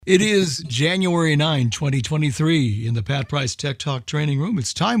It is January 9, 2023, in the Pat Price Tech Talk training room.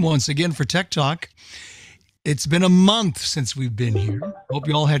 It's time once again for Tech Talk. It's been a month since we've been here. Hope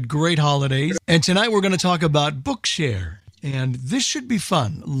you all had great holidays. And tonight we're going to talk about Bookshare. And this should be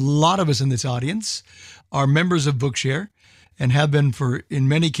fun. A lot of us in this audience are members of Bookshare and have been for, in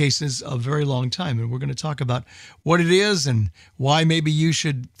many cases, a very long time. And we're going to talk about what it is and why maybe you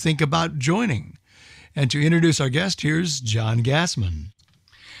should think about joining. And to introduce our guest, here's John Gassman.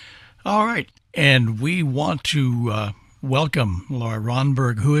 All right. And we want to welcome Laura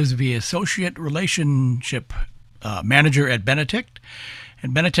Ronberg, who is the Associate Relationship Manager at Benetech.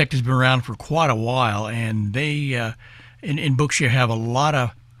 And Benetech has been around for quite a while, and they, in Bookshare, have a lot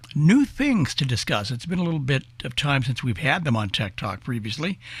of new things to discuss. It's been a little bit of time since we've had them on Tech Talk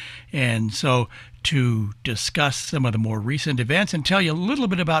previously. And so to discuss some of the more recent events and tell you a little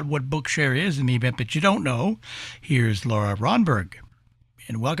bit about what Bookshare is in the event that you don't know, here's Laura Ronberg.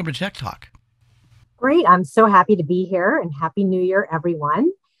 And welcome to Tech Talk. Great. I'm so happy to be here, and Happy New Year,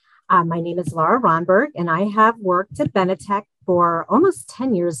 everyone. My name is Laura Ronberg, and I have worked at Benetech for almost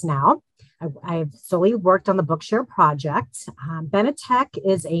 10 years now. I've solely worked on the Bookshare project. Benetech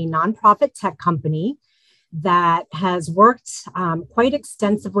is a nonprofit tech company that has worked quite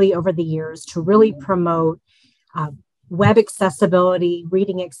extensively over the years to really promote web accessibility,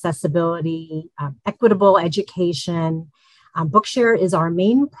 reading accessibility, equitable education. Bookshare is our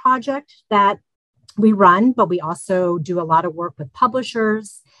main project that we run, but we also do a lot of work with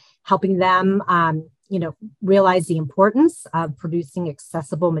publishers, helping them, realize the importance of producing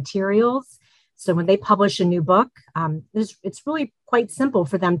accessible materials. So when they publish a new book, it's really quite simple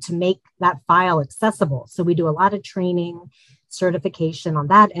for them to make that file accessible. So we do a lot of training, certification on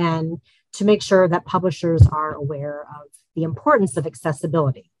that end to make sure that publishers are aware of the importance of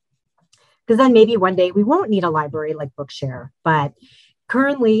accessibility. Because then maybe one day we won't need a library like Bookshare. But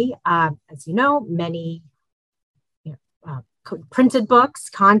currently, as you know, many printed books,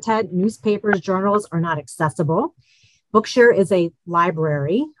 content, newspapers, journals are not accessible. Bookshare is a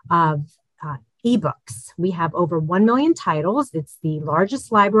library of ebooks. We have over 1 million titles. It's the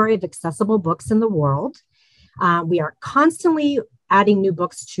largest library of accessible books in the world. We are constantly adding new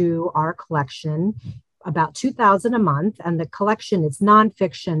books to our collection, about 2,000 a month, and the collection is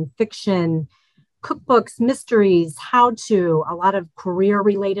nonfiction, fiction, cookbooks, mysteries, how-to, a lot of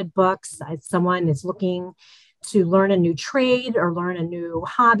career-related books. If someone is looking to learn a new trade or learn a new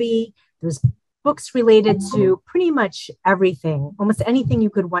hobby, there's books related to pretty much everything, almost anything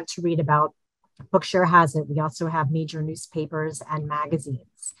you could want to read about. Bookshare has it. We also have major newspapers and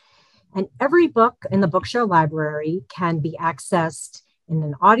magazines. And every book in the Bookshare library can be accessed in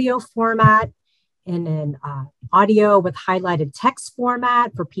an audio format, in an audio with highlighted text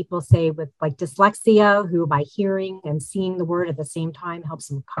format for people, say, with like dyslexia, who by hearing and seeing the word at the same time helps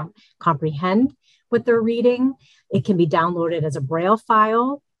them comprehend what they're reading. It can be downloaded as a Braille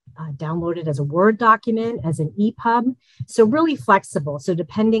file, downloaded as a Word document, as an EPUB. So really flexible. So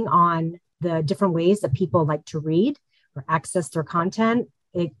depending on the different ways that people like to read or access their content,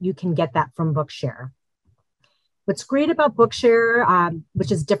 you can get that from Bookshare. What's great about Bookshare,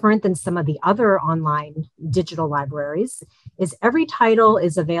 which is different than some of the other online digital libraries, is every title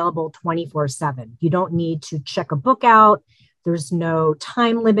is available 24/7. You don't need to check a book out. There's no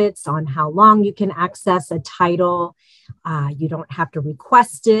time limits on how long you can access a title. You don't have to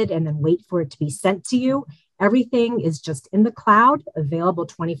request it and then wait for it to be sent to you. Everything is just in the cloud, available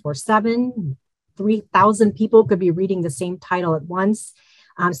 24/7. 3,000 people could be reading the same title at once.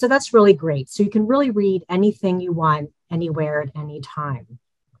 So that's really great. So you can really read anything you want, anywhere, at any time.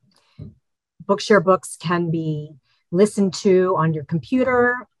 Bookshare books can be listened to on your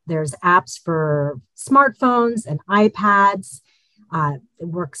computer. There's apps for smartphones and iPads. It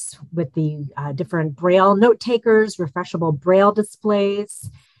works with the different Braille note takers, refreshable Braille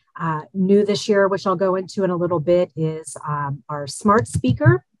displays. New this year, which I'll go into in a little bit, is our smart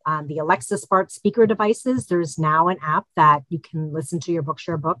speaker. The Alexa smart speaker devices. There's now an app that you can listen to your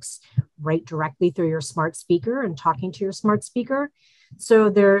Bookshare books right directly through your smart speaker and talking to your smart speaker. So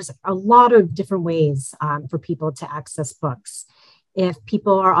there's a lot of different ways for people to access books. If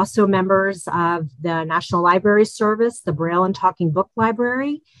people are also members of the National Library Service, the Braille and Talking Book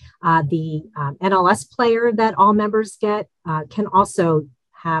Library, the NLS player that all members get can also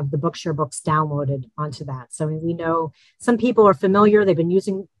have the Bookshare books downloaded onto that. So we know some people are familiar. They've been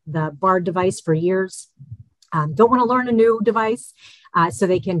using the Bard device for years, don't want to learn a new device, so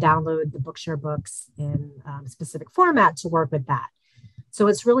they can download the Bookshare books in a specific format to work with that. So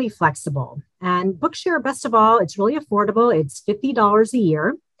it's really flexible. And Bookshare, best of all, it's really affordable. It's $50 a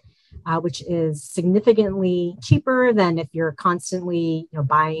year. which is significantly cheaper than if you're constantly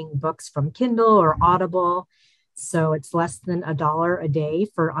buying books from Kindle or Audible. So it's less than $1 a day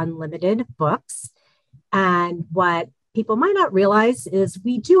for unlimited books. And what people might not realize is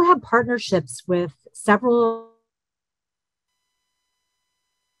we do have partnerships with several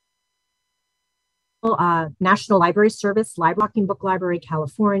National Library Service, Walking Book Library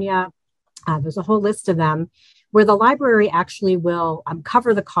California. There's a whole list of them where the library actually will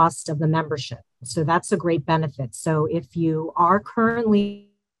cover the cost of the membership. So that's a great benefit. So if you are currently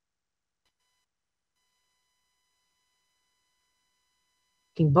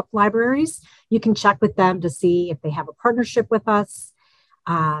book libraries, you can check with them to see if they have a partnership with us.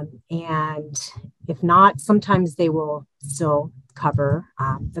 And if not, sometimes they will still cover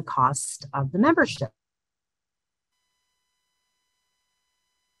the cost of the membership.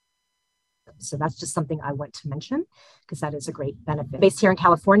 So that's just something I want to mention because that is a great benefit. Based here in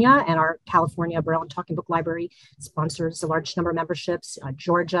California, and our California Braille and Talking Book Library sponsors a large number of memberships,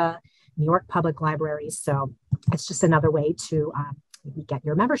 Georgia, New York Public Libraries. So it's just another way to get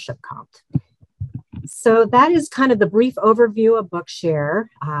your membership comped. So that is kind of the brief overview of Bookshare.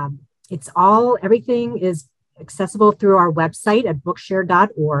 Everything is accessible through our website at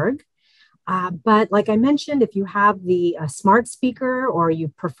bookshare.org. But like I mentioned, if you have the smart speaker or you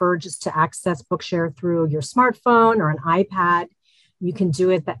prefer just to access Bookshare through your smartphone or an iPad, you can do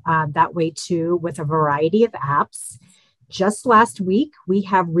it that way too with a variety of apps. Just last week, we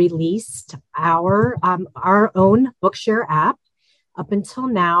have released our own Bookshare app. Up until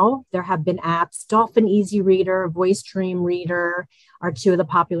now, there have been apps, Dolphin Easy Reader, Voice Dream Reader are two of the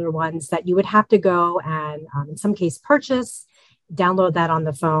popular ones that you would have to go and in some case purchase, download that on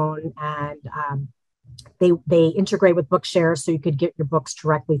the phone, and they integrate with Bookshare so you could get your books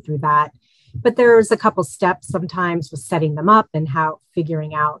directly through that. But there's a couple steps sometimes with setting them up and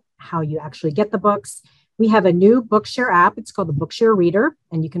figuring out how you actually get the books. We have a new Bookshare app. It's called the Bookshare Reader,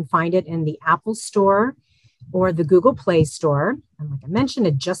 and you can find it in the Apple Store or the Google Play Store. And like I mentioned,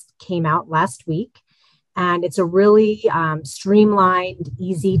 it just came out last week. And it's a really streamlined,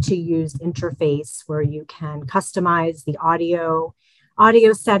 easy to use interface where you can customize the audio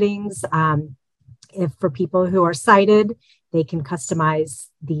settings. If for people who are sighted, they can customize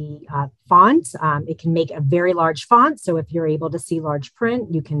the font. It can make a very large font. So if you're able to see large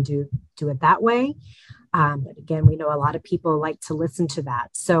print, you can do it that way. But again, we know a lot of people like to listen to that.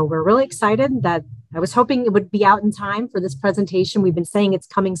 So we're really excited that I was hoping it would be out in time for this presentation. We've been saying it's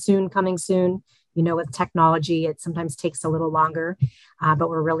coming soon, coming soon. With technology, it sometimes takes a little longer, but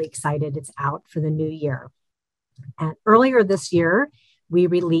we're really excited it's out for the new year. And earlier this year, we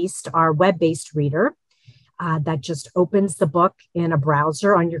released our web-based reader that just opens the book in a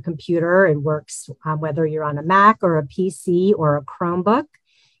browser on your computer and works whether you're on a Mac or a PC or a Chromebook.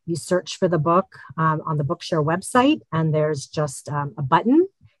 You search for the book on the Bookshare website, and there's just a button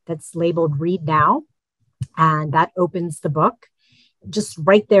that's labeled Read Now, and that opens the book just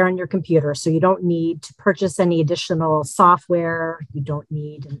right there on your computer. So you don't need to purchase any additional software. You don't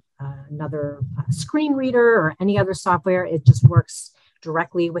need another screen reader or any other software. It just works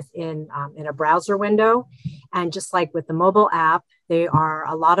directly within in a browser window. And just like with the mobile app, there are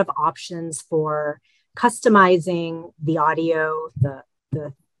a lot of options for customizing the audio,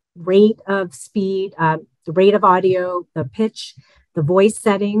 the rate of speed, the rate of audio, the pitch, the voice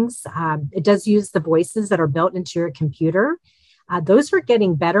settings. It does use the voices that are built into your computer. Those are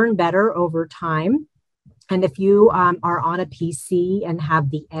getting better and better over time. And if you are on a PC and have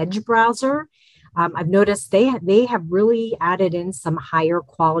the Edge browser, I've noticed they have really added in some higher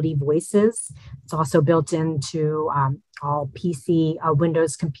quality voices. It's also built into all PC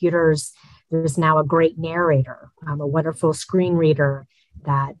Windows computers. There's now a great narrator, a wonderful screen reader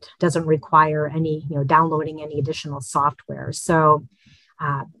that doesn't require any, downloading any additional software. So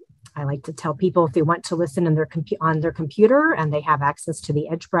I like to tell people if they want to listen on their computer and they have access to the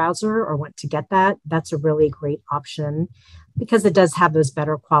Edge browser or want to get that, that's a really great option because it does have those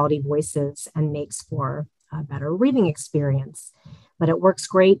better quality voices and makes for a better reading experience. But it works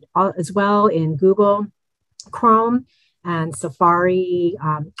great as well in Google Chrome and Safari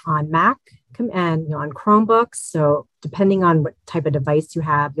on Mac and on Chromebooks. So depending on what type of device you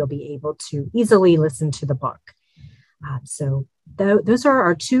have, you'll be able to easily listen to the book. So those are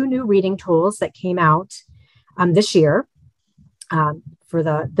our two new reading tools that came out this year for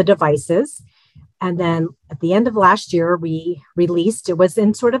the devices. And then at the end of last year, we released, it was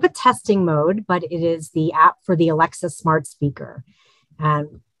in sort of a testing mode, but it is the app for the Alexa smart speaker.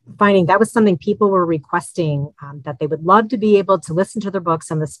 And finding that was something people were requesting, that they would love to be able to listen to their books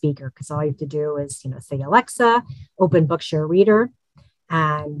on the speaker, because all you have to do is, say, Alexa, open Bookshare Reader,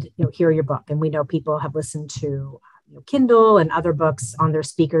 and hear your book. And we know people have listened to Kindle and other books on their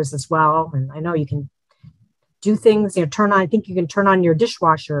speakers as well. And I know you can do things, I think you can turn on your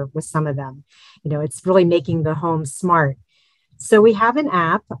dishwasher with some of them. It's really making the home smart. So we have an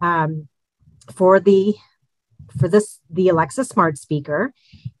app for the Alexa smart speaker,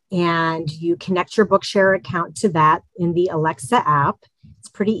 and you connect your Bookshare account to that in the Alexa app. It's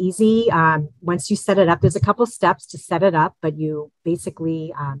pretty easy. Once you set it up, there's a couple steps to set it up, but you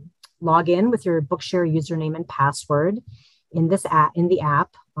basically log in with your Bookshare username and password in the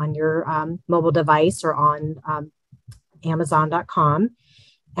app on your mobile device or on Amazon.com,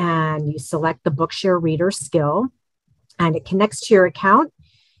 and you select the Bookshare reader skill, and it connects to your account,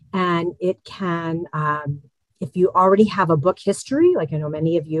 and it can, if you already have a book history, like I know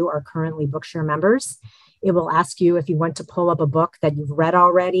many of you are currently Bookshare members, it will ask you if you want to pull up a book that you've read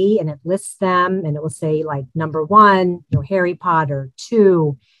already, and it lists them, and it will say like number 1, Harry Potter,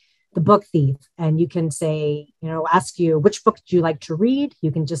 2, The Book Thief. And you can say, ask you, which book do you like to read?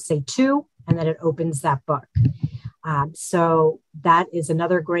 You can just say 2, and then it opens that book. So that is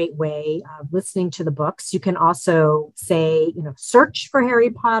another great way of listening to the books. You can also say, search for Harry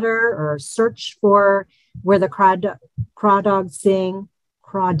Potter, or search for Where the Crawdads Sing.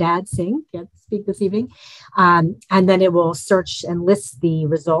 Can't speak this evening. And then it will search and list the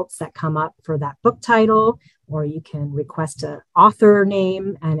results that come up for that book title, or you can request an author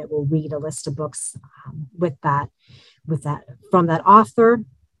name, and it will read a list of books with that from that author.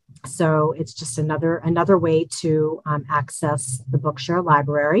 So it's just another way to access the Bookshare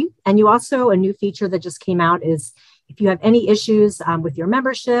library. And you also, a new feature that just came out is if you have any issues with your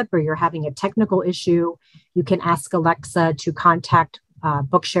membership, or you're having a technical issue, you can ask Alexa to contact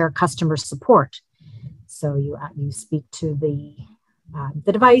Bookshare customer support. So you speak to the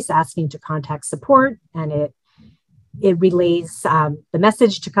device asking to contact support, and it relays the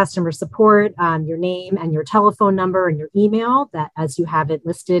message to customer support, your name and your telephone number and your email, that as you have it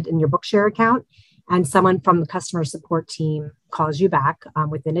listed in your Bookshare account, and someone from the customer support team calls you back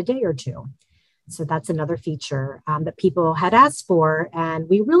within a day or two. So that's another feature that people had asked for. And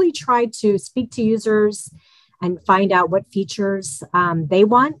we really tried to speak to users and find out what features they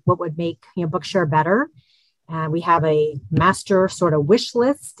want, what would make Bookshare better. And we have a master sort of wish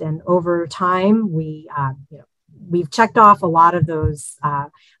list. And over time, we've checked off a lot of those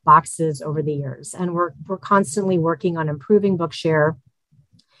boxes over the years. And we're constantly working on improving Bookshare,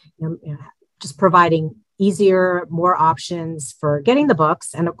 just providing easier, more options for getting the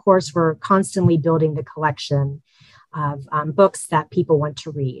books. And of course, we're constantly building the collection of books that people want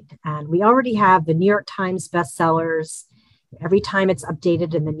to read. And we already have the New York Times bestsellers. Every time it's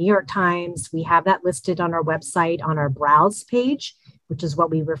updated in the New York Times, we have that listed on our website on our browse page, which is what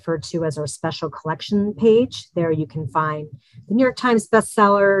we refer to as our special collection page. There you can find the New York Times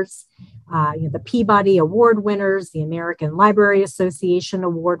bestsellers, the Peabody Award winners, the American Library Association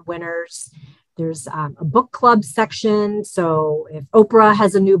Award winners. There's a book club section. So if Oprah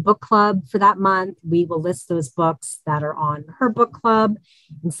has a new book club for that month, we will list those books that are on her book club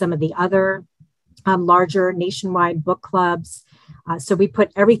and some of the other larger nationwide book clubs. So we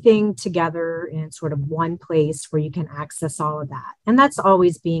put everything together in sort of one place where you can access all of that. And that's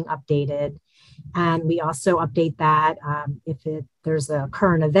always being updated. And we also update that if there's a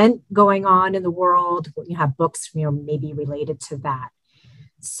current event going on in the world, you have books, maybe related to that.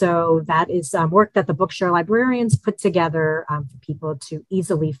 So that is work that the Bookshare librarians put together for people to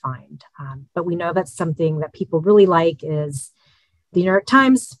easily find. But we know that's something that people really like is the New York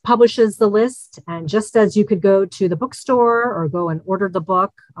Times publishes the list. And just as you could go to the bookstore or go and order the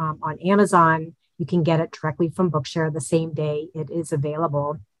book on Amazon, you can get it directly from Bookshare the same day it is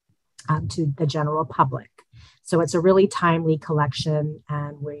available to the general public. So it's a really timely collection,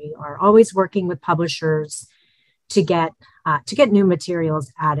 and we are always working with publishers to get new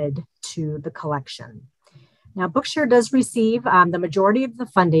materials added to the collection. Now, Bookshare does receive the majority of the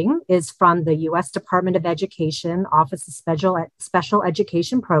funding is from the U.S. Department of Education, Office of Special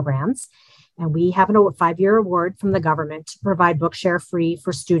Education Programs, and we have a 5-year award from the government to provide Bookshare free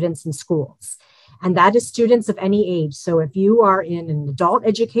for students in schools. And that is students of any age. So if you are in an adult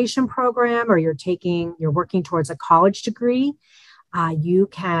education program or you're working towards a college degree, you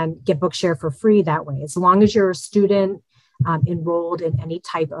can get Bookshare for free that way, as long as you're a student enrolled in any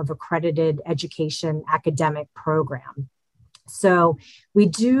type of accredited education academic program. So we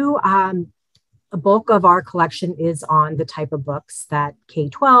do, a bulk of our collection is on the type of books that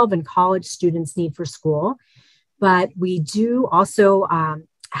K-12 and college students need for school. But we do also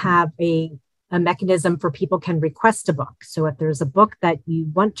have a mechanism for people can request a book. So if there's a book that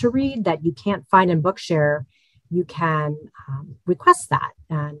you want to read that you can't find in Bookshare, you can request that.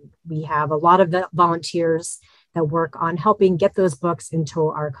 And we have a lot of the volunteers that work on helping get those books into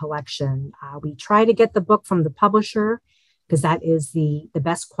our collection. We try to get the book from the publisher because that is the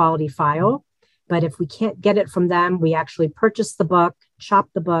best quality file. But if we can't get it from them, we actually purchase the book, chop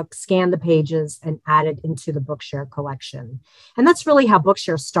the book, scan the pages, and add it into the Bookshare collection. And that's really how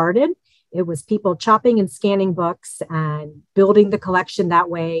Bookshare started. It was people chopping and scanning books and building the collection that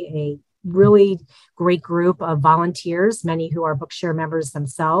way. A really great group of volunteers, many who are Bookshare members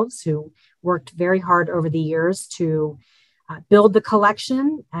themselves, who worked very hard over the years to build the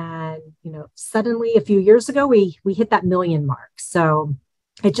collection. And, suddenly a few years ago, we hit that million mark. So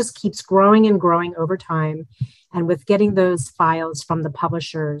it just keeps growing and growing over time. And with getting those files from the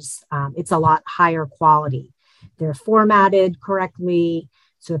publishers, it's a lot higher quality. They're formatted correctly.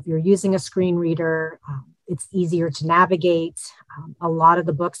 So if you're using a screen reader, it's easier to navigate. A lot of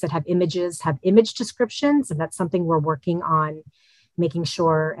the books that have images have image descriptions, and that's something we're working on, making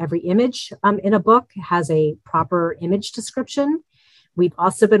sure every image in a book has a proper image description. We've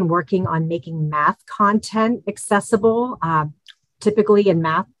also been working on making math content accessible. Typically in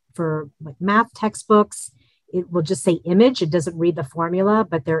math, for like math textbooks, it will just say image. It doesn't read the formula,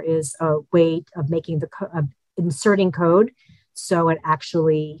 but there is a way of making inserting code so it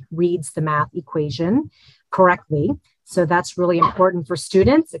actually reads the math equation correctly. So that's really important for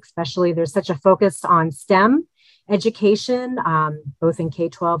students, especially there's such a focus on STEM education, both in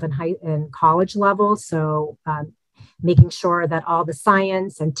K-12 and college level. So making sure that all the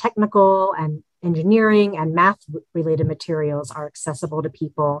science and technical and engineering and math related materials are accessible to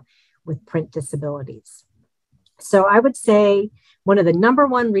people with print disabilities. So I would say one of the number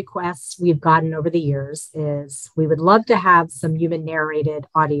one requests we've gotten over the years is we would love to have some human narrated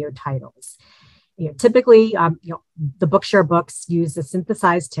audio titles. Typically, the Bookshare books use a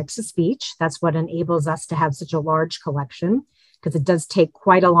synthesized text to speech. That's what enables us to have such a large collection, because it does take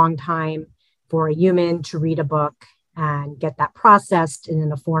quite a long time for a human to read a book and get that processed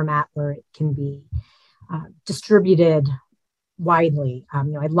in a format where it can be distributed widely.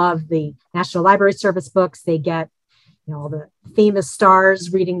 I love the National Library Service books. They get all the famous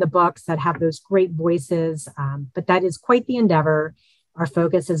stars reading the books that have those great voices, but that is quite the endeavor. Our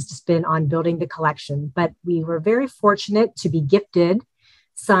focus has just been on building the collection, but we were very fortunate to be gifted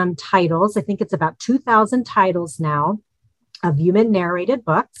some titles. I think it's about 2,000 titles now of human narrated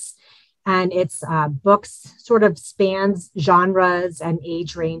books. And it's books sort of spans genres and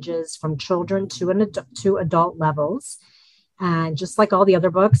age ranges from children to adult levels. And just like all the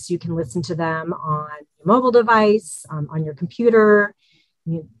other books, you can listen to them on your mobile device, on your computer,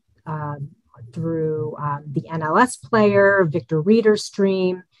 through the NLS player, Victor Reader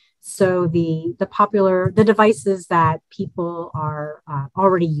Stream. So the devices that people are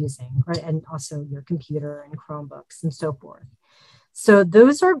already using, right? And also your computer and Chromebooks and so forth. So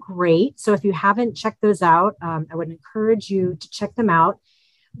those are great. So if you haven't checked those out, I would encourage you to check them out.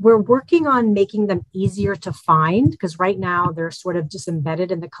 We're working on making them easier to find because right now they're sort of just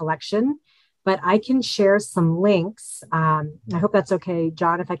embedded in the collection, but I can share some links. I hope that's okay,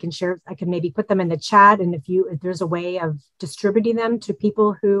 John, if I can share, I can maybe put them in the chat. And if there's a way of distributing them to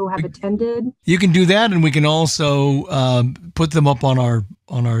people who have attended. You can do that. And we can also put them up on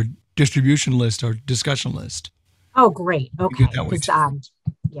our distribution list, our discussion list. Oh, great. Okay.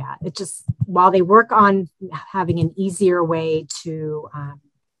 Yeah, it just, while they work on having an easier way to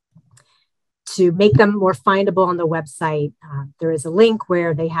make them more findable on the website, there is a link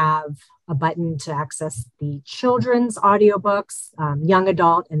where they have a button to access the children's audiobooks, young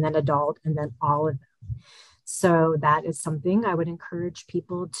adult, and then all of them. So that is something I would encourage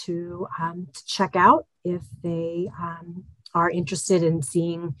people to check out if they are interested in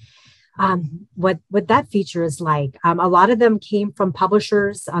seeing what that feature is like. A lot of them came from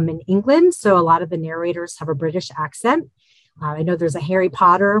publishers in England, so a lot of the narrators have a British accent. I know there's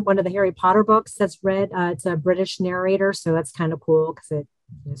one of the Harry Potter books that's read. It's a British narrator, so that's kind of cool because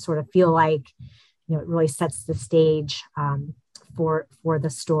it sort of feel like it really sets the stage for the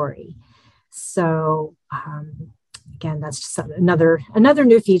story. So again, that's just another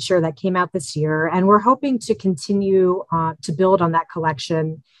new feature that came out this year, and we're hoping to continue to build on that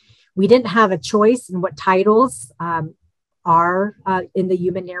collection. We didn't have a choice in what titles are in the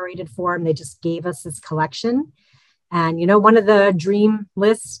human narrated form. They just gave us this collection. And, one of the dream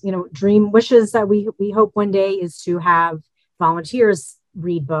lists, dream wishes that we hope one day is to have volunteers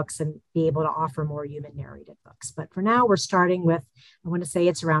read books and be able to offer more human narrated books. But for now, we're starting with, I want to say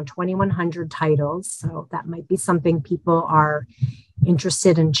it's around 2,100 titles. So that might be something people are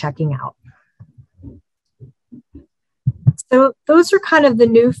interested in checking out. So those those are kind of the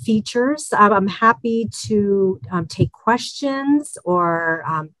new features. I'm happy to take questions or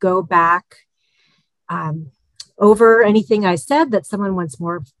go back over anything I said that someone wants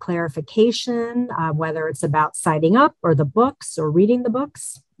more clarification, whether it's about signing up or the books or reading the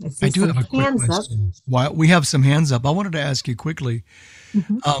books. I do have a quick question. While we have some hands up, I wanted to ask you quickly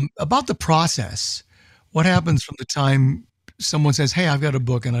about the process. What happens from the time someone says, hey, I've got a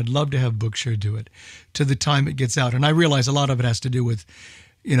book and I'd love to have Bookshare do it, to the time it gets out? And I realize a lot of it has to do with,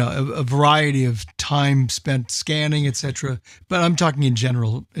 a variety of time spent scanning, etc. But I'm talking in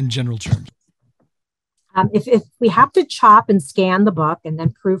general terms. If we have to chop and scan the book and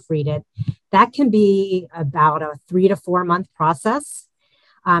then proofread it, that can be about a 3 to 4 month process.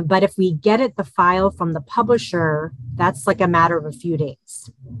 But if we get the file from the publisher, that's like a matter of a few days.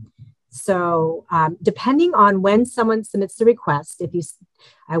 So depending on when someone submits the request,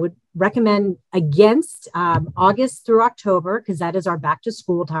 I would recommend against August through October, because that is our back to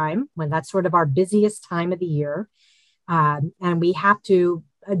school time, when that's sort of our busiest time of the year. And we have to,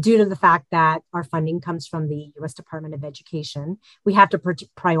 due to the fact that our funding comes from the U.S. Department of Education, we have to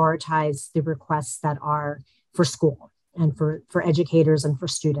prioritize the requests that are for school and for educators and for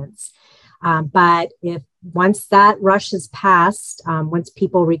students. But once that rush is passed, once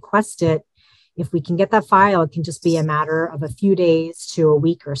people request it, if we can get that file, it can just be a matter of a few days to a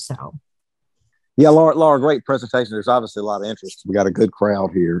week or so. Yeah, Laura, great presentation. There's obviously a lot of interest. We got a good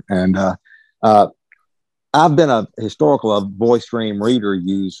crowd here. And I've been a VoiceStream Reader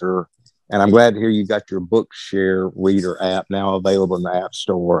user, and I'm glad to hear you got your Bookshare Reader app now available in the App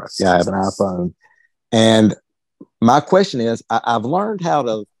Store. Yeah, I have an iPhone. And my question is, I've learned how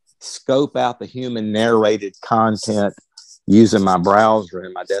to scope out the human narrated content using my browser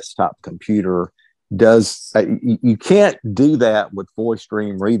and my desktop computer. You can't do that with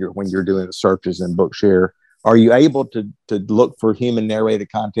VoiceStream Reader when you're doing the searches in Bookshare. Are you able to look for human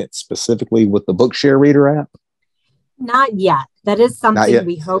narrated content specifically with the Bookshare Reader app? Not yet. That is something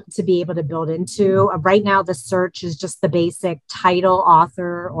we hope to be able to build into. Right now, the search is just the basic title,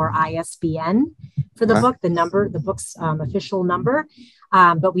 author, or ISBN for the book, the book's official number.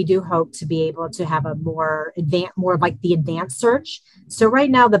 But we do hope to be able to have a more like the advanced search. So right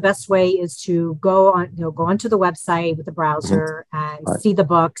now, the best way is to go onto the website with the browser and see the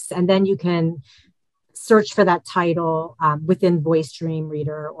books, and then you can search for that title within VoiceStream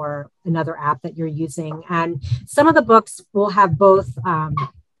Reader or another app that you're using. And some of the books will have both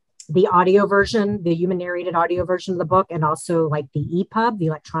the audio version, the human narrated audio version of the book, and also like the EPUB, the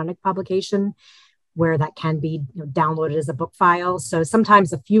electronic publication, where that can be downloaded as a book file. So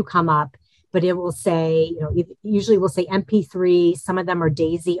sometimes a few come up, but it will say, usually will say MP3. Some of them are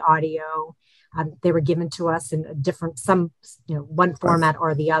Daisy audio. They were given to us in a different, one format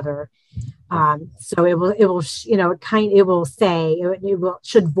or the other. So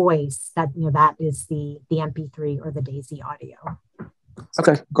should voice that, that is the MP3 or the Daisy audio.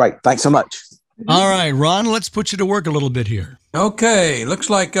 Okay, great. Thanks so much. All right, Ron, let's put you to work a little bit here. Okay, looks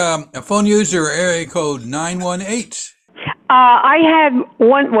like a phone user, area code 918. I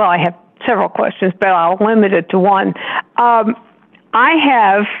have several questions, but I'll limit it to one. I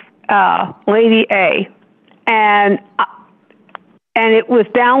have Lady A, and it was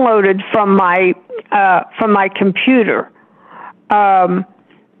downloaded from my computer. I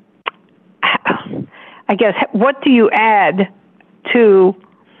guess, what do you add to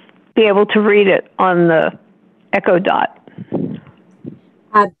be able to read it on the Echo Dot?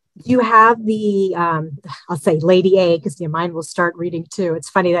 You have the, I'll say Lady A, because mine will start reading too. It's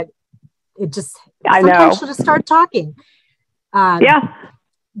funny that sometimes she'll just start talking.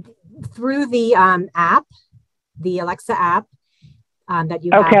 Through the app, the Alexa app that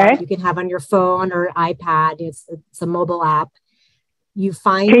you have, you can have on your phone or iPad. It's a mobile app.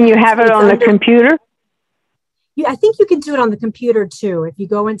 Can you have it on the computer? I think you can do it on the computer too. If you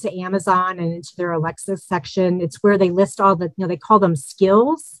go into Amazon and into their Alexa section, it's where they list all the, they call them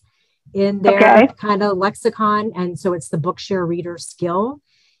skills in their kind of lexicon. And so it's the Bookshare Reader skill.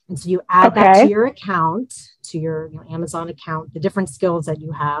 And so you add that to your account, to your Amazon account, the different skills that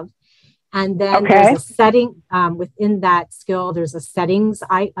you have. And then there's a setting within that skill. There's a settings,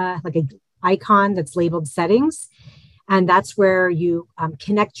 like an icon that's labeled settings. And that's where you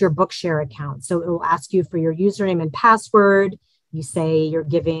connect your Bookshare account. So it will ask you for your username and password. You say you're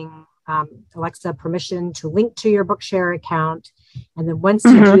giving Alexa permission to link to your Bookshare account. And then once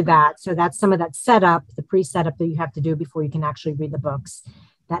you do that, so that's some of that setup, the pre-setup that you have to do before you can actually read the books.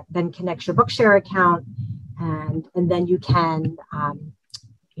 That then connects your Bookshare account. And then you can,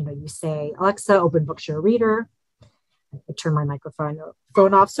 you say, Alexa, open Bookshare Reader. I turn my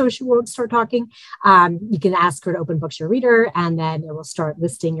phone off so she won't start talking. You can ask her to open Bookshare Reader, and then it will start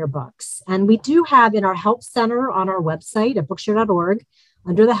listing your books. And we do have in our help center on our website at bookshare.org,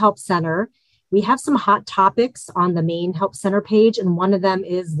 under the help center, we have some hot topics on the main help center page. And one of them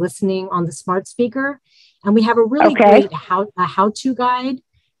is listening on the smart speaker. And we have a really great how-to guide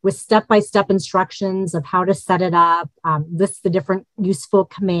with step-by-step instructions of how to set it up, lists the different useful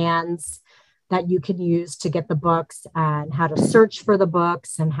commands that you can use to get the books, and how to search for the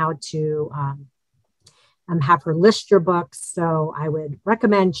books, and how to have her list your books. So I would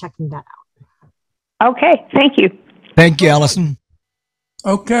recommend checking that out. Okay, thank you. Thank you, Allison.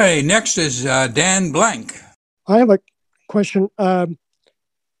 Okay, next is Dan Blank. I have a question, and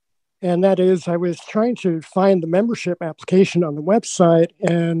that is, I was trying to find the membership application on the website,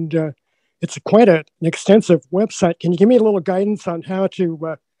 and it's quite an extensive website. Can you give me a little guidance on how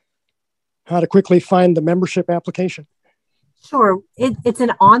to quickly find the membership application? Sure. It's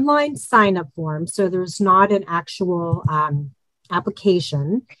an online sign-up form, so there's not an actual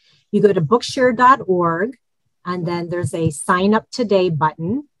application. You go to bookshare.org, and then there's a sign up today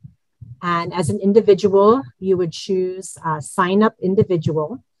button. And as an individual, you would choose sign up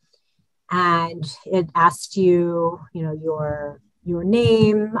individual. And it asks you, your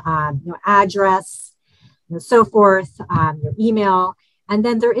name, your address, so forth, your email. And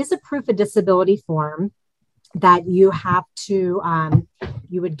then there is a proof of disability form that you have to,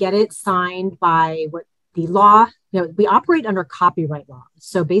 you would get it signed by what the law, we operate under copyright law.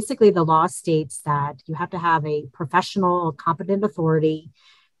 So basically the law states that you have to have a professional, competent authority.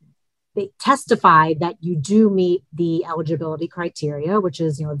 They testify that you do meet the eligibility criteria, which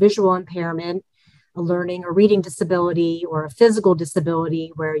is, a visual impairment, a learning or reading disability, or a physical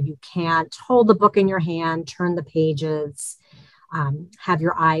disability where you can't hold the book in your hand, turn the pages, have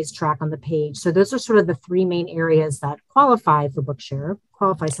your eyes track on the page. So those are sort of the three main areas that qualify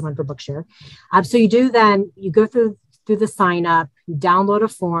someone for Bookshare. So you go through the sign up, you download a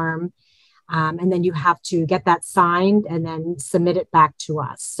form, and then you have to get that signed and then submit it back to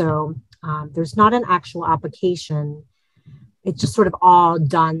us. So there's not an actual application. It's just sort of all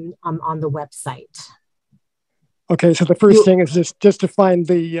done on the website. Okay, so the first thing is just to find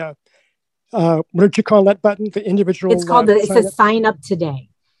the, what did you call that button? The individual? It's called it says sign up today.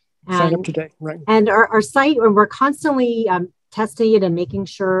 Sign up today, right. And our site, we're constantly testing it and making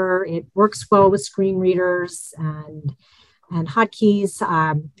sure it works well with screen readers and hotkeys.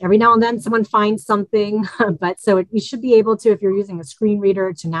 Every now and then someone finds something, but so you should be able to, if you're using a screen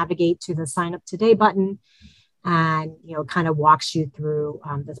reader, to navigate to the sign up today button, and kind of walks you through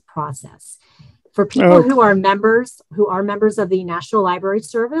this process. For people who are members of the National Library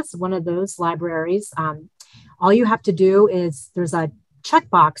Service, one of those libraries, all you have to do is there's a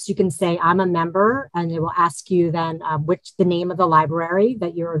checkbox. You can say I'm a member, and it will ask you then the name of the library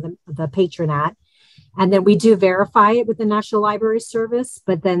that you're the patron at. And then we do verify it with the National Library Service,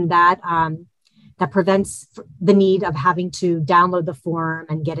 but then that prevents the need of having to download the form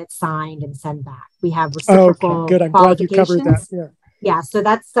and get it signed and send back. We have reciprocal good. I'm glad you covered that. Yeah, so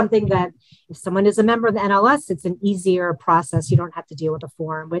that's something that if someone is a member of the NLS, it's an easier process. You don't have to deal with a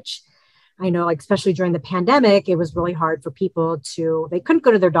form, which I know, especially during the pandemic, it was really hard for people they couldn't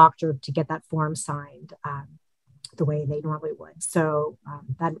go to their doctor to get that form signed the way they normally would. So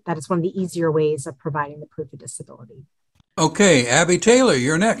that is one of the easier ways of providing the proof of disability. Okay, Abby Taylor,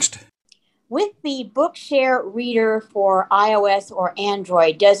 you're next. With the Bookshare Reader for iOS or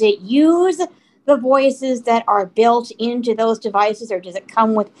Android, does it use the voices that are built into those devices, or does it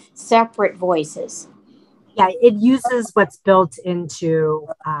come with separate voices? Yeah, it uses what's built into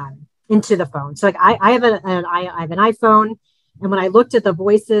the phone. So like I have an iPhone, and when I looked at the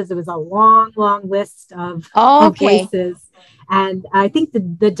voices, it was a long list of voices. And I think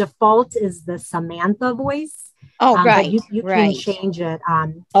the default is the Samantha voice. Oh, right. You can change it.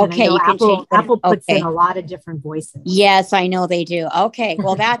 Okay, you can change it. Apple puts in a lot of different voices. Yes, I know they do. Okay,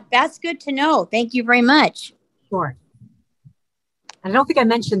 well, that's good to know. Thank you very much. Sure. And I don't think I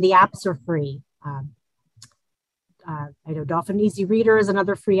mentioned the apps are free. I know Dolphin Easy Reader is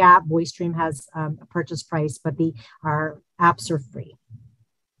another free app. VoiceStream has a purchase price, but our apps are free.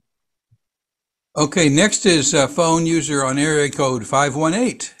 Okay, next is a phone user on area code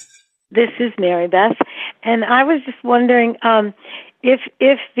 518. This is Mary Beth, and I was just wondering if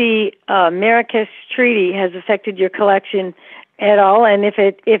the Marrakesh Treaty has affected your collection at all, and if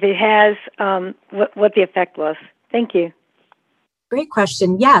it has, what the effect was. Thank you. Great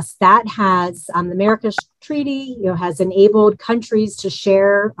question. Yes, that has the Marrakesh Treaty has enabled countries to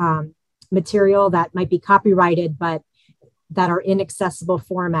share material that might be copyrighted, but that are inaccessible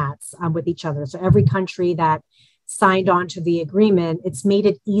formats with each other. So every country that signed on to the agreement, it's made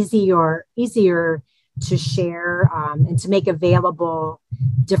it easier to share and to make available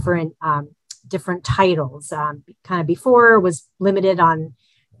different titles. Kind of before was limited on.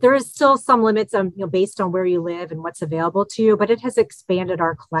 There is still some limits on, based on where you live and what's available to you, but it has expanded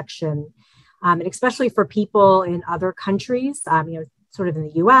our collection, and especially for people in other countries. Sort of in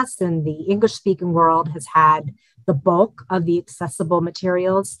the U.S. and the English-speaking world has had the bulk of the accessible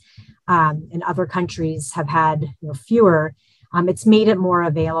materials, and other countries have had fewer. It's made it more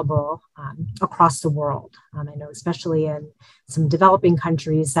available across the world. I know, especially in some developing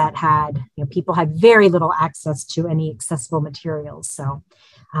countries that had, people had very little access to any accessible materials. So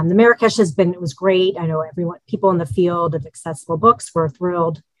the Marrakesh was great. I know people in the field of accessible books were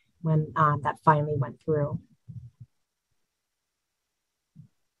thrilled when that finally went through.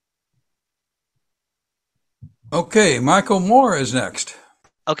 Okay, Michael Moore is next.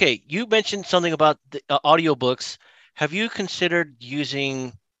 Okay, you mentioned something about the audiobooks. Have you considered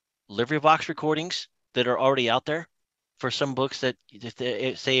using LibriVox recordings that are already out there for some books that,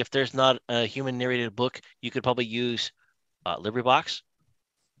 if there's not a human narrated book, you could probably use LibriVox?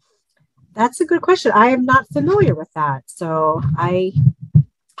 That's a good question. I am not familiar with that. So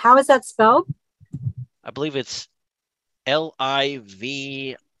how is that spelled? I believe it's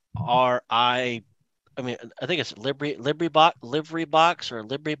LIVRI. I think it's LibriVox or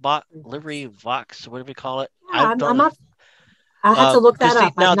LibriVox, whatever you call it. Yeah, I'll have to look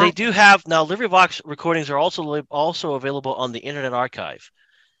that up. They do have LibriVox recordings are also available on the Internet Archive.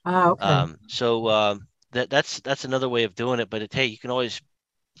 Oh, okay. That's another way of doing it. But hey, you can always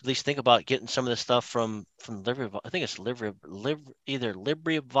at least think about getting some of the stuff from LibriVox. I think it's either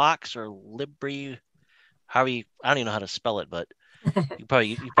LibriVox or Libri. I don't even know how to spell it, but you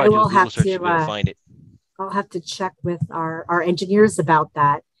probably do a Google search to be able to find it. I'll have to check with our engineers about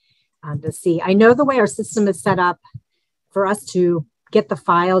that to see. I know the way our system is set up, for us to get the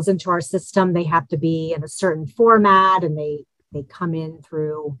files into our system, they have to be in a certain format, and they come in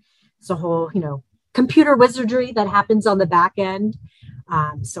through the whole, computer wizardry that happens on the back end.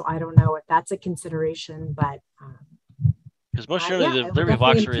 So I don't know if that's a consideration, but because most surely the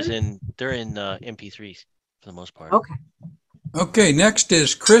LibriVox they're in MP3s for the most part. Okay, next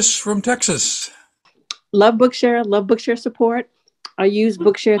is Chris from Texas. Love Bookshare support. I use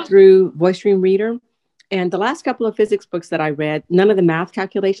Bookshare through VoiceStream Reader. And the last couple of physics books that I read, none of the math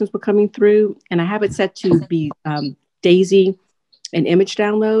calculations were coming through. And I have it set to be DAISY and image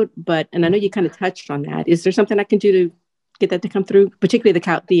download. And I know you kind of touched on that. Is there something I can do to get that to come through, particularly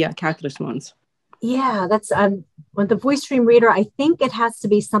the calculus ones? Yeah, that's with the VoiceStream Reader. I think it has to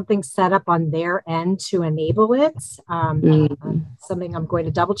be something set up on their end to enable it. Something I'm going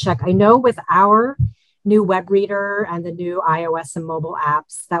to double check. I know with our new web reader and the new iOS and mobile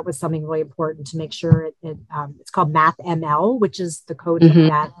apps, that was something really important to make sure it's called MathML, which is the code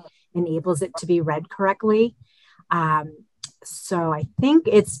that enables it to be read correctly. So I think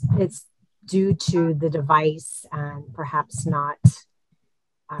it's due to the device and perhaps not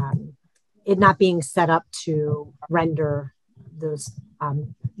it not being set up to render those,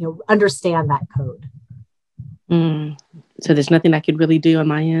 understand that code. So there's nothing I could really do on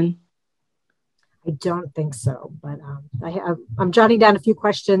my end? I don't think so, but I'm jotting down a few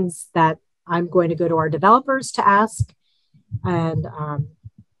questions that I'm going to go to our developers to ask, and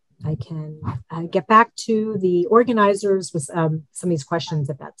I can get back to the organizers with some of these questions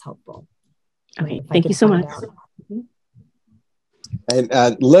if that's helpful. Okay, thank you so much. And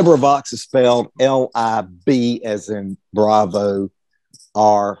LibriVox is spelled L-I-B as in Bravo,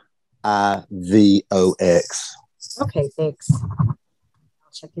 R-I-V-O-X. Okay, thanks. I'll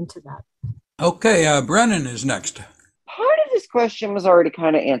check into that. Okay, Brennan is next. Part of this question was already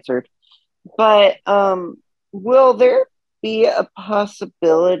kind of answered, but will there be a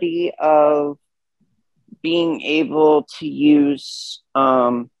possibility of being able to use,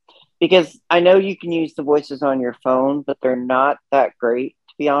 because I know you can use the voices on your phone, but they're not that great,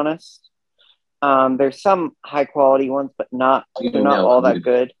 to be honest. There's some high quality ones, but they're not all that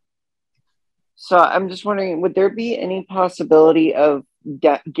good. So I'm just wondering, would there be any possibility of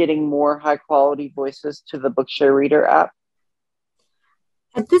getting more high quality voices to the Bookshare Reader app?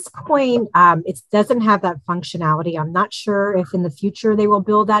 At this point, it doesn't have that functionality. I'm not sure if in the future they will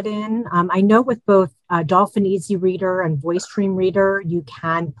build that in. I know with both Dolphin Easy Reader and VoiceStream Reader, you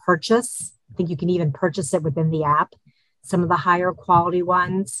can purchase. I think you can even purchase it within the app, some of the higher quality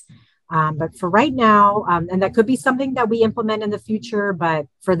ones. But for right now, and that could be something that we implement in the future, but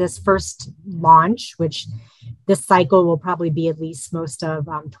for this first launch, which this cycle will probably be at least most of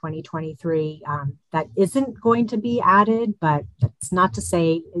 2023, that isn't going to be added, but that's not to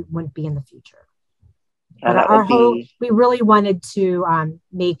say it wouldn't be in the future. But that our would whole, be we really wanted to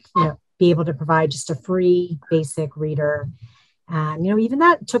be able to provide just a free basic reader. And, even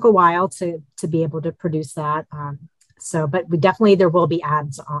that took a while to be able to produce that. But there will be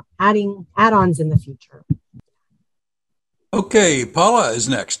add-ons in the future. Okay, Paula is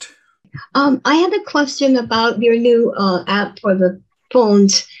next. I had a question about your new app for the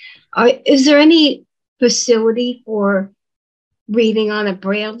phones. Is there any facility for reading on a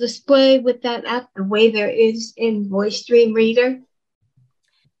braille display with that app the way there is in VoiceStream Reader?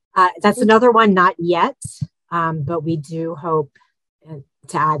 That's another one, not yet, but we do hope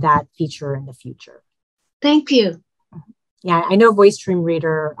to add that feature in the future. Thank you. Yeah, I know VoiceStream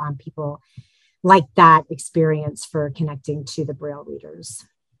Reader, people like that experience for connecting to the braille readers.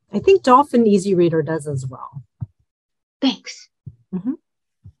 I think Dolphin Easy Reader does as well. Thanks. Mm-hmm.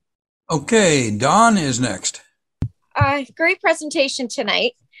 Okay, Dawn is next. Great presentation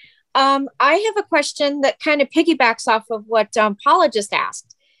tonight. I have a question that kind of piggybacks off of what Paula just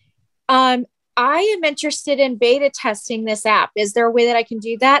asked. I am interested in beta testing this app. Is there a way that I can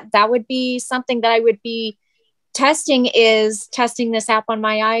do that? That would be something that I would be testing this app on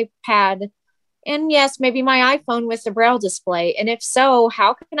my iPad. And yes, maybe my iPhone with the braille display. And if so,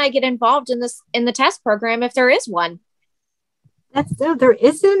 how can I get involved in the test program if there is one? There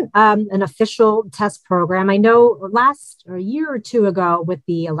isn't an official test program. I know a year or two ago with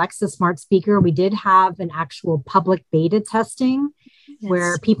the Alexa smart speaker, we did have an actual public beta testing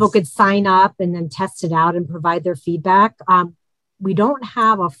where people could sign up and then test it out and provide their feedback. We don't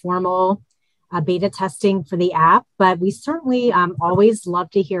have a formal beta testing for the app, but we certainly always love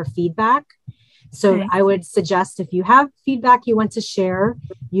to hear feedback. So okay. I would suggest if you have feedback you want to share,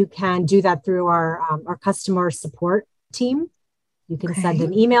 you can do that through our customer support team. You can send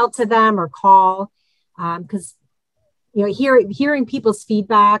an email to them or call, because hearing people's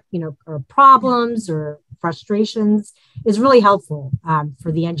feedback, or problems or frustrations is really helpful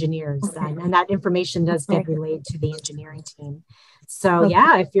for the engineers, and that information does get relayed to the engineering team. So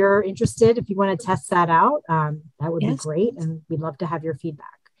yeah, if you're interested, if you want to test that out, that would be great, and we'd love to have your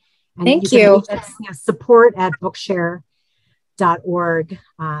feedback. And Thank you. support@bookshare.org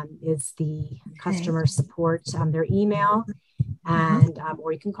is the customer support, their email, and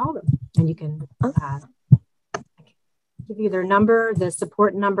or you can call them, and you can give you their number. The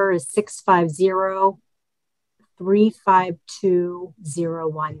support number is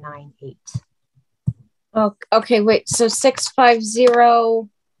 650-352-0198. Oh, okay, wait. So 650.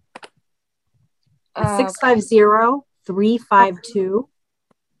 650-352-0198.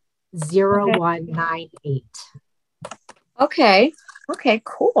 Okay. Okay,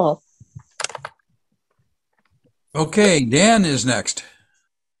 cool. Okay, Dan is next.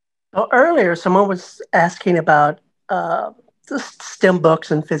 Well, earlier, someone was asking about the STEM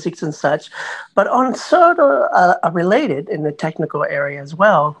books and physics and such, but on sort of related in the technical area as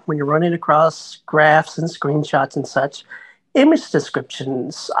well, when you're running across graphs and screenshots and such, image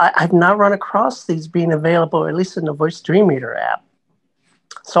descriptions, I've not run across these being available, at least in the VoiceStream Reader app.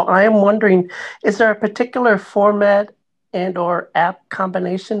 So I am wondering, is there a particular format and or app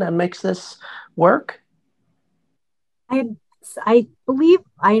combination that makes this work? I believe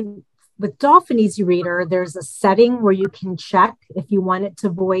with Dolphin Easy Reader, there's a setting where you can check if you want it to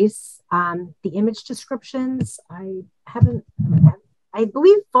voice the image descriptions. I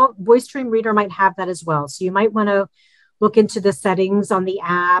believe VoiceStream Reader might have that as well. So you might want to look into the settings on the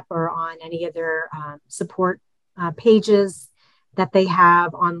app or on any of their support pages that they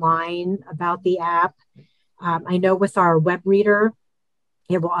have online about the app. I know with our web reader,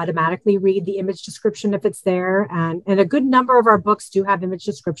 it will automatically read the image description if it's there. And a good number of our books do have image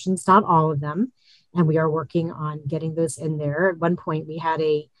descriptions, not all of them. And we are working on getting those in there. At one point, we had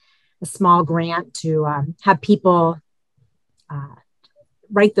a small grant to have people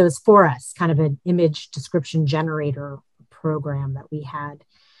write those for us, kind of an image description generator program that we had.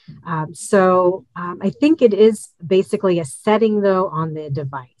 So I think it is basically a setting, though, on the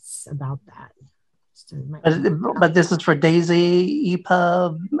device about that. But this is for DAISY,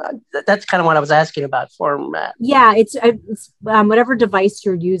 EPUB. That's kind of what I was asking about format. Yeah, it's whatever device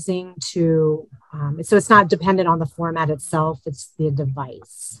you're using to. So it's not dependent on the format itself. It's the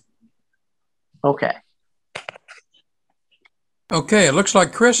device. Okay. Okay, it looks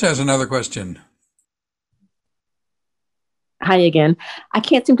like Chris has another question. Hi again. I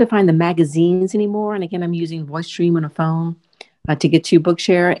can't seem to find the magazines anymore. And again, I'm using VoiceStream on a phone to get to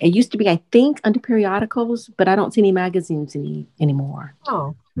Bookshare. It used to be, I think, under periodicals, but I don't see any magazines anymore.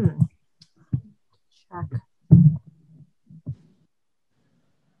 Oh, check.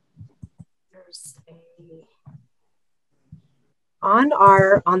 There's on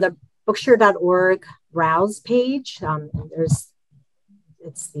the Bookshare.org browse page.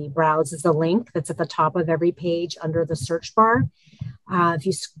 It's the browse is a link that's at the top of every page under the search bar. If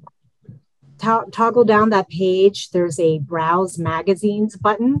you toggle down that page, there's a browse magazines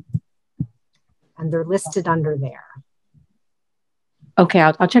button, and they're listed under there. Okay,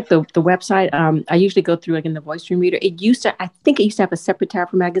 I'll check the website. I usually go through again the VoiceStream Reader. I think it used to have a separate tab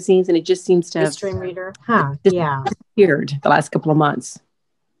for magazines, and it just seems to have VoiceStream Reader, huh? Yeah, disappeared the last couple of months.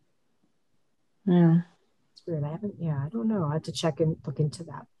 Yeah, it's weird. I don't know. I have to check and look into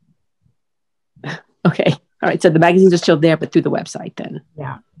that. Okay, all right. So the magazines are still there, but through the website then.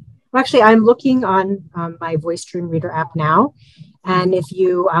 Yeah. Well, actually, I'm looking on my VoiceStream Reader app now. And if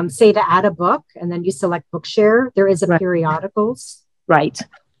you say to add a book and then you select Bookshare, there is a periodicals. Right.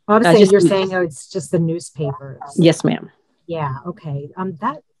 Obviously, you're saying, it's just the newspapers. Yes, ma'am. Yeah. Okay.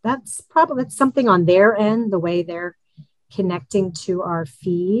 That's something on their end, the way they're connecting to our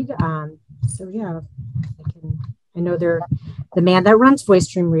feed. So yeah, I know they're the man that runs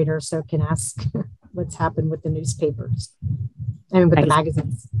VoiceStream Reader, so can ask what's happened with the newspapers. I mean, with the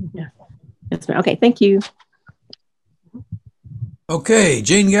magazines. Yeah. Yes, ma'am. Okay. Thank you. Okay,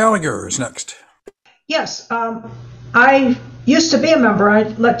 Jane Gallagher is next. Yes, I used to be a member. I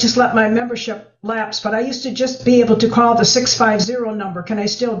just let my membership lapse, but I used to just be able to call the 650 number. Can I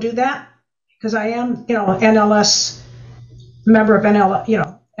still do that? Because I am, NLS member of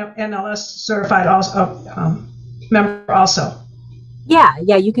NLS certified also member also. Yeah,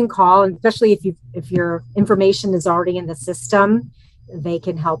 you can call, and especially if your information is already in the system, they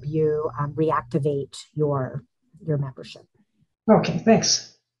can help you reactivate your membership. Okay,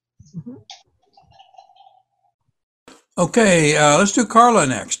 thanks. Mm-hmm. Okay, let's do Carla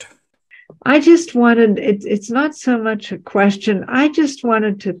next. I just wanted, it's not so much a question. I just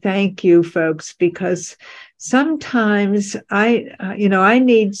wanted to thank you folks, because sometimes I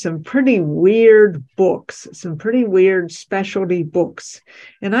need some pretty weird books, some pretty weird specialty books.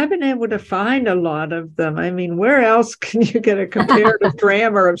 And I've been able to find a lot of them. I mean, where else can you get a comparative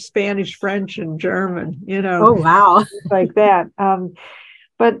grammar of Spanish, French, and German, Oh, wow. like that.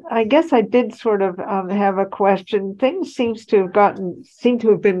 But I guess I did sort of have a question. Things seem to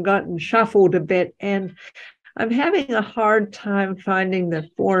have been gotten shuffled a bit, and I'm having a hard time finding the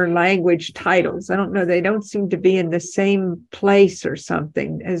foreign language titles. I don't know; they don't seem to be in the same place or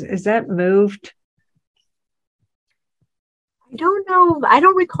something. Is that moved? I don't know. I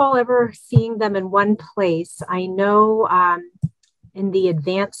don't recall ever seeing them in one place. I know in the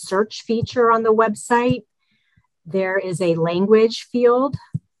advanced search feature on the website, there is a language field,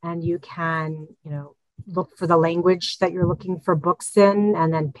 and you can, look for the language that you're looking for books in,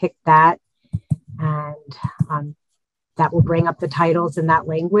 and then pick that, and that will bring up the titles in that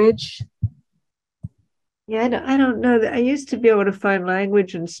language. Yeah, I don't know. I used to be able to find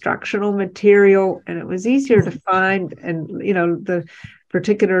language instructional material, and it was easier to find, and the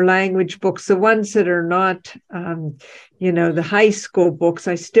particular language books, the ones that are not, the high school books.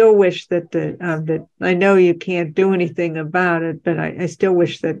 I still wish that that I know you can't do anything about it, but I still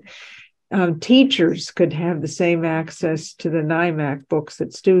wish that teachers could have the same access to the NIMAC books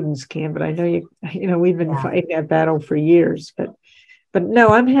that students can. But I know we've been fighting that battle for years. But no,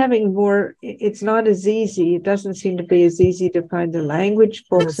 I'm having more. It's not as easy. It doesn't seem to be as easy to find the language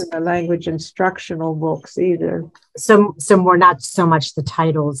books and the language instructional books either. So more, not so much the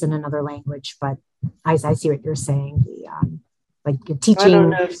titles in another language, but I see what you're saying. Like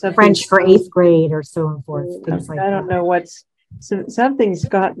teaching French for 8th grade or so on forth. Things like I don't know what's. Something's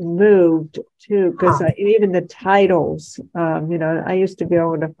gotten moved too, because even the titles, I used to be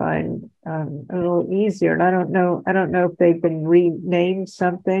able to find a little easier, and I don't know if they've been renamed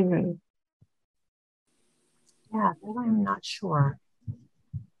something. Yeah, I'm not sure.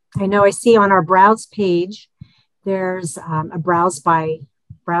 I know I see on our browse page, there's a browse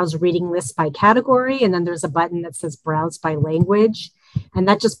reading list by category, and then there's a button that says browse by language, and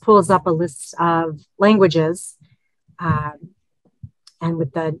that just pulls up a list of languages. And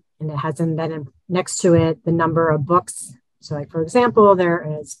it has then next to it the number of books. So, like for example,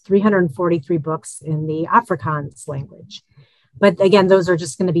 there is 343 books in the Afrikaans language. But again, those are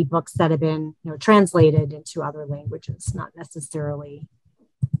just going to be books that have been translated into other languages, not necessarily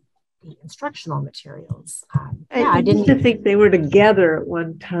the instructional materials. I used to think they were together at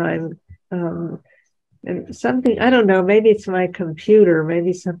one time. And something, I don't know, maybe it's my computer,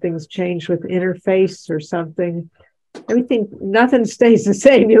 maybe something's changed with interface or something. Nothing stays the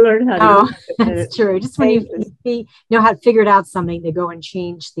same. You learn how to. Oh, that's true. Just when you know how to figure out something, they go and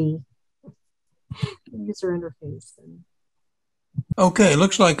change the user interface. Okay,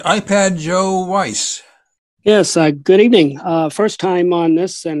 looks like iPad Joe Weiss. Yes, good evening. First time on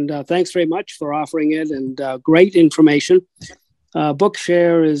this, and thanks very much for offering it, and great information.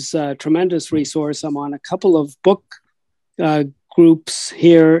 Bookshare is a tremendous resource. I'm on a couple of book groups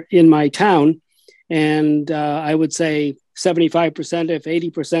here in my town, and I would say 75%, if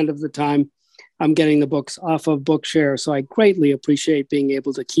 80% of the time, I'm getting the books off of Bookshare. So I greatly appreciate being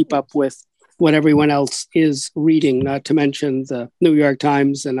able to keep up with what everyone else is reading, not to mention the New York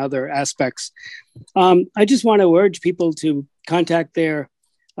Times and other aspects. I just want to urge people to contact their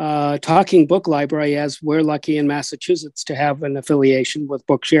talking book library, as we're lucky in Massachusetts to have an affiliation with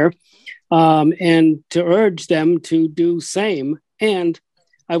Bookshare, and to urge them to do same. And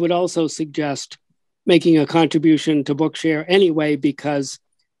I would also suggest making a contribution to Bookshare anyway, because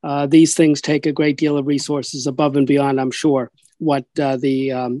these things take a great deal of resources above and beyond, I'm sure, what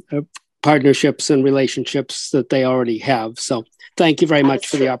the partnerships and relationships that they already have. So thank you very much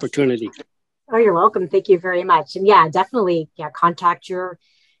for the opportunity. Oh, you're welcome. Thank you very much. And yeah, definitely, contact your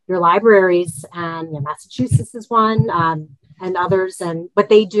libraries. And Massachusetts is one, and others. And what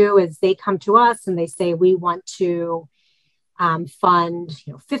they do is they come to us and they say, we want to fund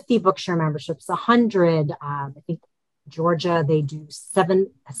 50 Bookshare memberships, 100. I think Georgia, they do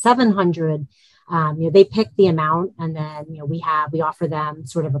 700. They pick the amount, and then we offer them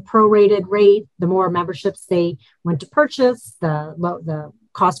sort of a prorated rate. The more memberships they want to purchase, the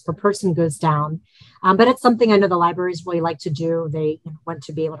cost per person goes down. But it's something I know the libraries really like to do. They want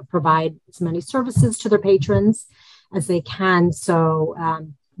to be able to provide as many services to their patrons as they can. So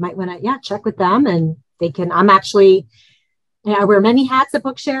might want to check with them, and they can. I'm actually I wear many hats at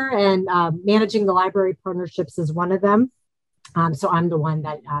Bookshare, and managing the library partnerships is one of them. So I'm the one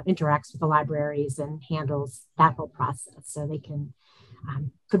that interacts with the libraries and handles that whole process. So they could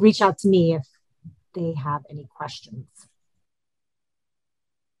reach out to me if they have any questions.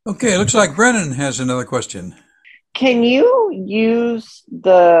 Okay, it looks like Brennan has another question. Can you use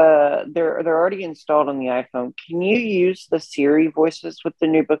they're already installed on the iPhone. Can you use the Siri voices with the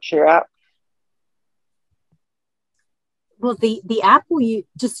new Bookshare app? Well, the app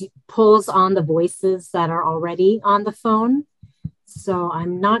just pulls on the voices that are already on the phone. So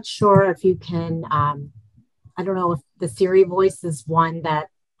I'm not sure if you can, I don't know if the Siri voice is one that,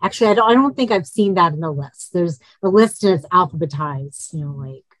 actually, I don't think I've seen that in the list. There's a list and it's alphabetized,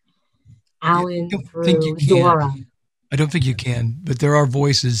 like Alan through Dora. I don't think you can, but there are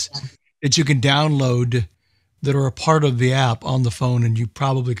voices that you can download that are a part of the app on the phone, and you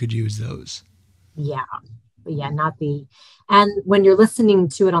probably could use those. Yeah, but and when you're listening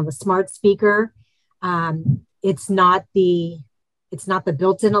to it on the smart speaker, it's not the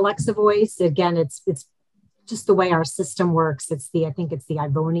built-in Alexa voice. Again, it's just the way our system works. I think it's the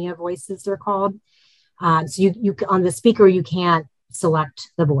Ivonia voices they're called. So you on the speaker, you can't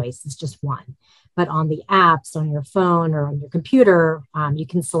select the voice. It's just one. But on the apps, on your phone or on your computer, you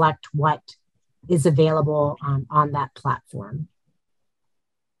can select what is available on that platform.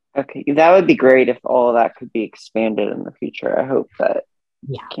 Okay, that would be great if all of that could be expanded in the future. I hope that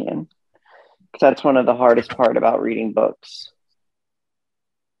it can. Because that's one of the hardest part about reading books.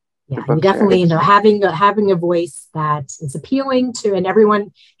 Yeah, you definitely having a voice that is appealing to, and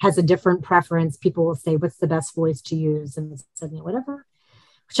everyone has a different preference. People will say, "What's the best voice to use?" And so, whichever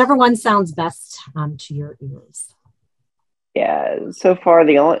one sounds best to your ears. Yeah, so far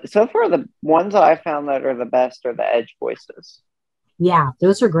the ones I found that are the best are the Edge voices. Yeah,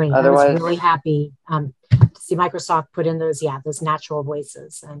 those are great. Otherwise, I was really happy to see Microsoft put in those natural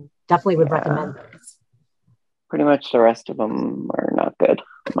voices, and definitely would recommend those. Pretty much the rest of them are not good,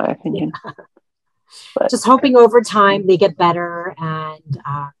 in my opinion. Yeah. But just hoping over time they get better. And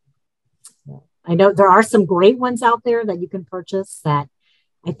I know there are some great ones out there that you can purchase that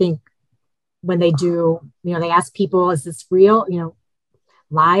I think when they do, they ask people, is this real,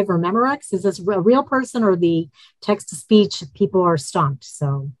 live or Memorex? Is this a real person or the text to speech? People are stumped.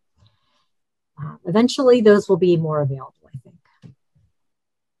 So eventually those will be more available, I think.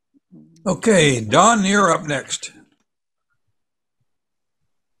 Okay, Dawn, you're up next.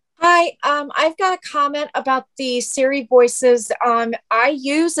 Hi, I've got a comment about the Siri voices. I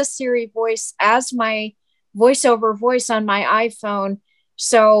use a Siri voice as my voiceover voice on my iPhone.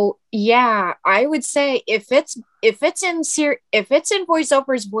 So yeah, I would say if it's in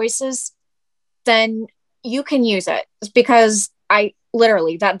VoiceOver's voices, then you can use it, because I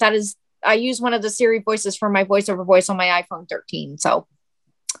literally I use one of the Siri voices for my voiceover voice on my iPhone 13. So.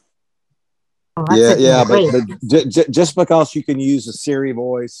 But just because you can use a Siri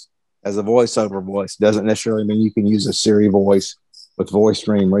voice as a voiceover voice doesn't necessarily mean you can use a Siri voice with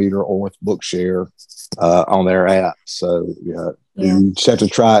VoiceStream Reader or with Bookshare on their app. So you just have to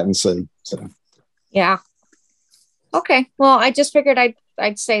try it and see. So. Yeah. Okay. Well, I just figured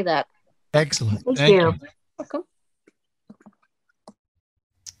I'd say that. Excellent. Thank you. Welcome.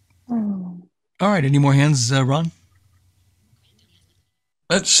 All right. Any more hands, Ron?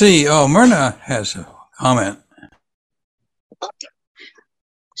 Let's see. Oh, Myrna has a comment.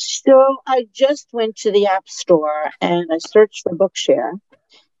 So I just went to the App Store and I searched for Bookshare.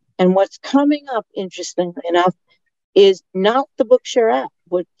 And what's coming up, interestingly enough, is not the Bookshare app.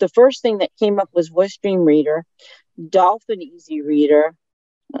 What the first thing that came up was VoiceStream Reader, Dolphin Easy Reader,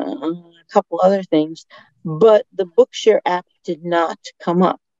 a couple other things, but the Bookshare app did not come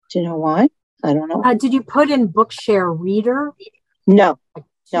up. Do you know why? I don't know. Did you put in Bookshare Reader? No,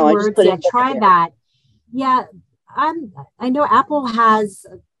 no, I Words? just put Yeah, in try Bookshare. that. Yeah, I know Apple has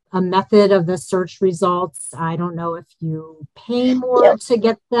a method of the search results. I don't know if you pay more to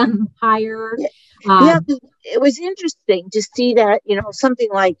get them higher. Yeah, it was interesting to see that, something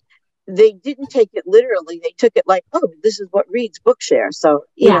like they didn't take it literally. They took it like, oh, this is what reads Bookshare. So,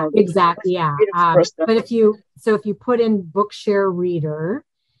 exactly. Yeah. But if you put in Bookshare Reader,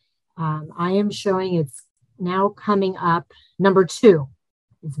 I am showing it's now coming up number 2.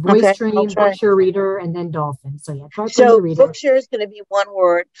 It's VoiceStream, Bookshare Reader, and then Dolphin. So yeah, try so the Reader. Bookshare is going to be one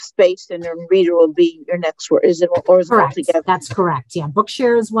word space, and then Reader will be your next word. Is it correct? Together? That's correct. Yeah,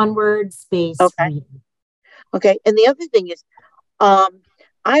 Bookshare is one word space. Reader. Okay. And the other thing is, I'm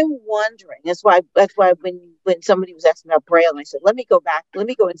wondering. That's why when somebody was asking about Braille, I said, let me go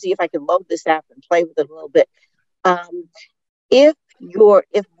and see if I can load this app and play with it a little bit. If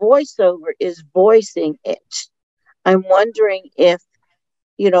VoiceOver is voicing it, I'm wondering if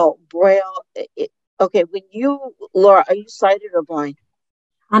Braille. Okay, Laura, are you sighted or blind?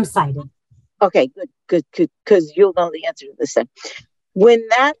 I'm sighted. Okay, good, because you'll know the answer to this then. When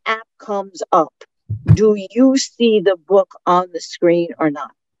that app comes up, do you see the book on the screen or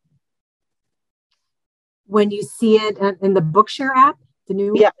not? When you see it in the Bookshare app, in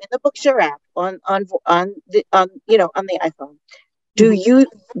the Bookshare app on the iPhone, do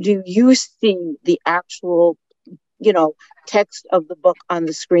you see the actual text of the book on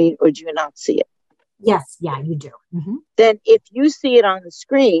the screen, or do you not see it? Yes, yeah, you do. Mm-hmm. Then if you see it on the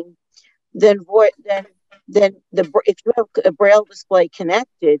screen, then if you have a Braille display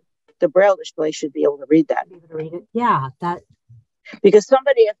connected, the Braille display should be able to read that. Yeah, because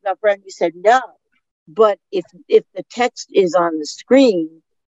somebody asked about Braille, you said no, but if the text is on the screen,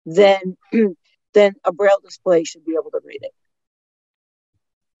 then a Braille display should be able to read it.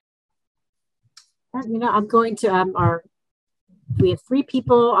 I'm going to we have 3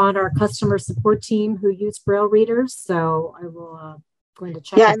 people on our customer support team who use Braille readers, so I will going to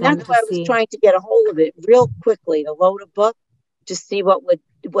check. Yeah, and that's why I was trying to get a hold of it real quickly to load a book to see what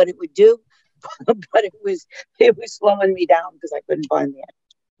it would do, but it was slowing me down because I couldn't find the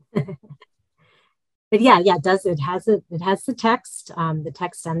end. But yeah, it has the text and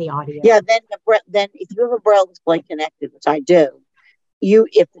the audio. Yeah, then if you have a Braille display connected, which I do,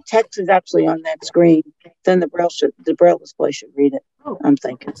 if the text is actually on that screen, then the Braille display should read it. Oh, I'm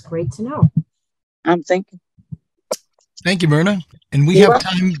thinking. That's great to know. I'm thinking. Thank you, Myrna. And we have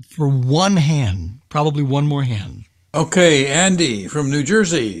time for one hand, probably one more hand. Okay, Andy from New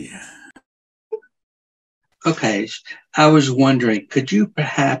Jersey. Okay, I was wondering, could you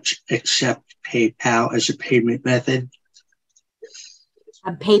perhaps accept PayPal as a payment method?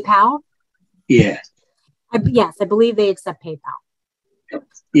 PayPal? Yeah. Yes, I believe they accept PayPal.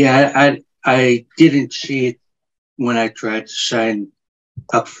 Yeah, I didn't see it when I tried to sign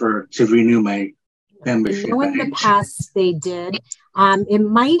up to renew my membership. In the past they did.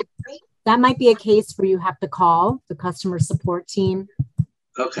 That might be a case where you have to call the customer support team.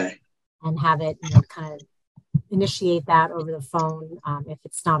 Okay. And have it, kind of initiate that over the phone if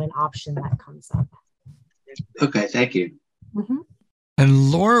it's not an option that comes up. Okay, thank you. Mm-hmm.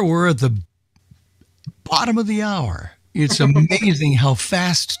 And Laura, we're at the bottom of the hour. It's amazing how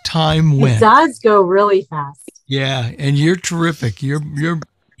fast time went. It does go really fast. Yeah, and you're terrific. Your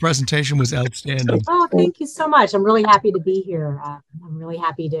presentation was outstanding. Oh, thank you so much. I'm really happy to be here. I'm really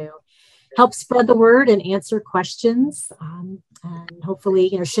happy to help spread the word and answer questions, and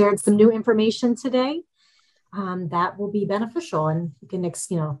hopefully, shared some new information today that will be beneficial, and you can,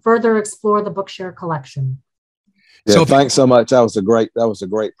 further explore the Bookshare collection. Yeah, so thanks so much. That was a great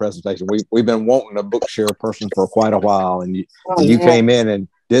presentation. We've been wanting a Bookshare person for quite a while, and you came in and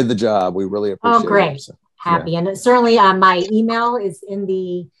did the job. We really appreciate it. Oh, great. So, happy. And certainly my email is in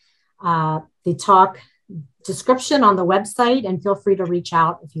the talk description on the website, and feel free to reach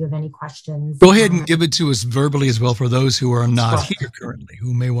out if you have any questions. Go ahead and give it to us verbally as well for those who are not here currently,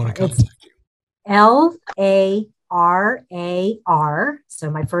 who may want to contact you. LARAR, so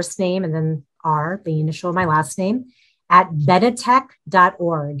my first name and then R, the initial of my last name, at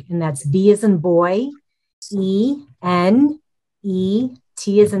benetech.org. And that's B as in boy, E-N-E,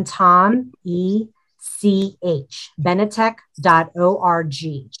 T as in Tom, E-C-H, benetech.org.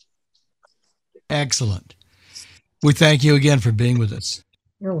 Excellent. We thank you again for being with us.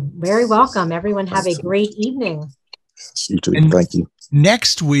 You're very welcome. Everyone have a great evening. You too. And thank you.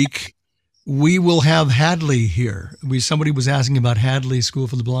 Next week, we will have Hadley here. Somebody was asking about Hadley School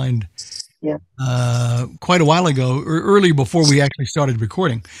for the Blind quite a while ago, or early before we actually started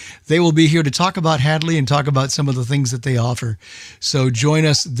recording. They will be here to talk about Hadley and talk about some of the things that they offer. So join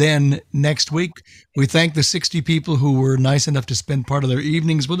us then next week. We thank the 60 people who were nice enough to spend part of their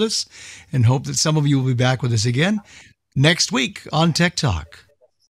evenings with us, and hope that some of you will be back with us again next week on Tech Talk.